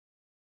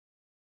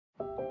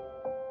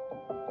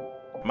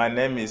My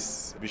name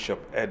is Bishop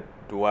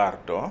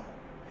Eduardo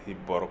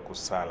Hiiboro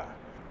Kussala.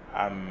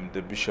 I'm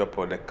the Bishop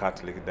of the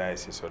Catholic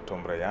Diocese of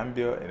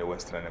Yambio in the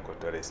Western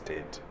Equatorial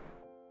State.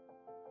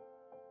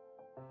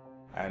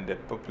 And the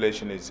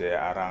population is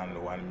around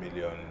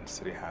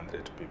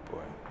 1,300,000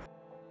 people.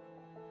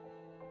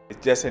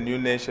 It's just a new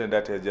nation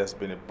that has just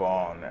been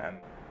born, and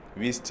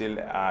we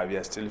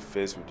are still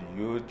faced with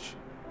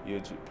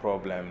huge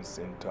problems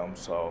in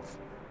terms of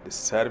the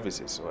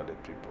services for the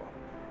people.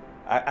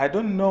 I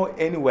don't know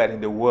anywhere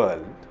in the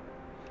world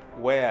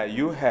where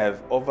you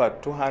have over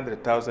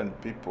 200,000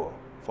 people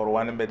for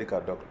one medical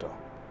doctor.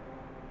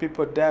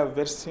 People die of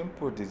very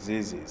simple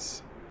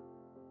diseases.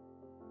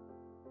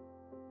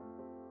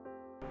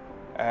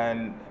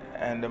 And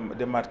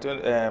the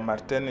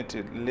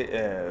maternity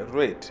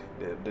rate,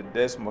 the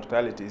death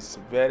mortality is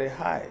very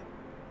high.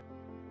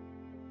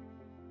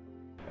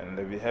 And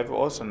we have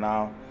also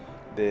now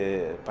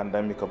the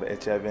pandemic of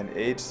HIV and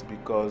AIDS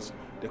because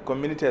the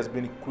community has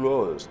been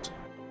closed.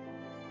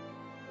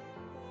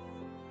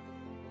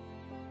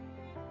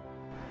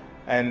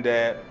 And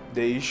the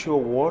issue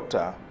of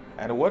water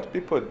and what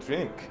people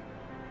drink,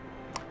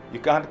 you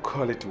can't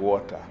call it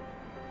water.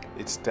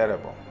 It's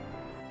terrible.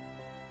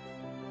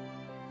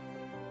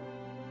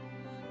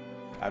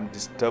 I'm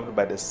disturbed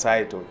by the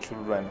sight of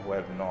children who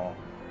have no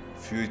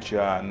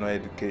future, no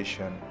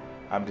education.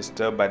 I'm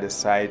disturbed by the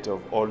sight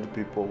of old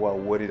people who are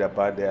worried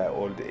about their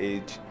old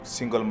age,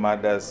 single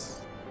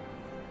mothers,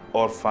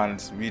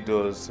 orphans,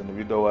 widows and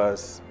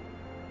widowers.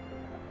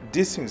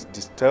 These things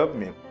disturb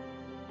me.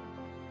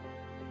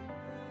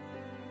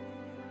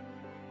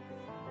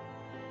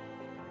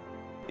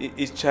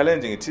 It's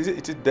challenging, it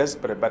is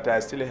desperate, but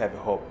I still have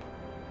hope.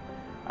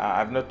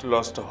 I've not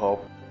lost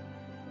hope.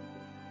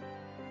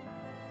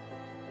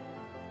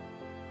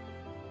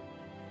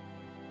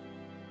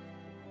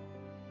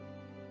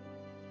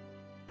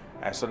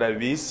 And so that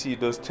we see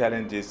those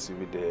challenges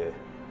with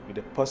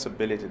the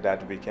possibility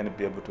that we can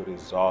be able to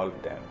resolve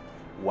them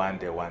one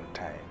day, one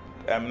time.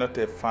 I'm not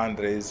a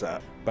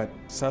fundraiser, but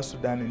South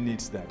Sudan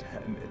needs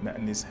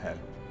help.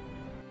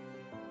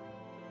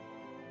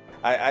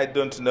 I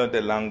don't know the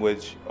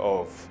language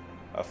of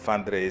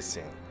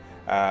fundraising,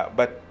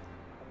 but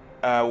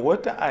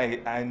what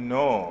I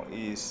know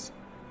is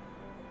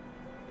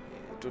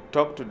to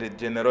talk to the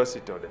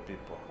generosity of the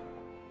people.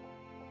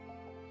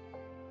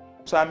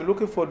 So I'm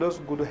looking for those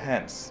good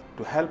hands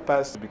to help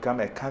us become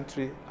a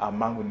country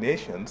among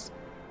nations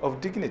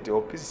of dignity,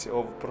 of peace,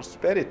 of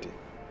prosperity.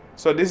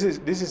 So this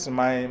is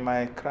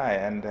my cry,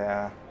 and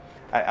I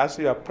ask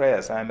your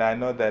prayers, and I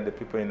know that the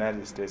people in the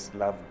United States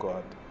love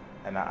God,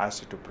 and I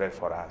ask you to pray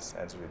for us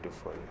as we do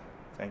for you.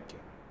 Thank you.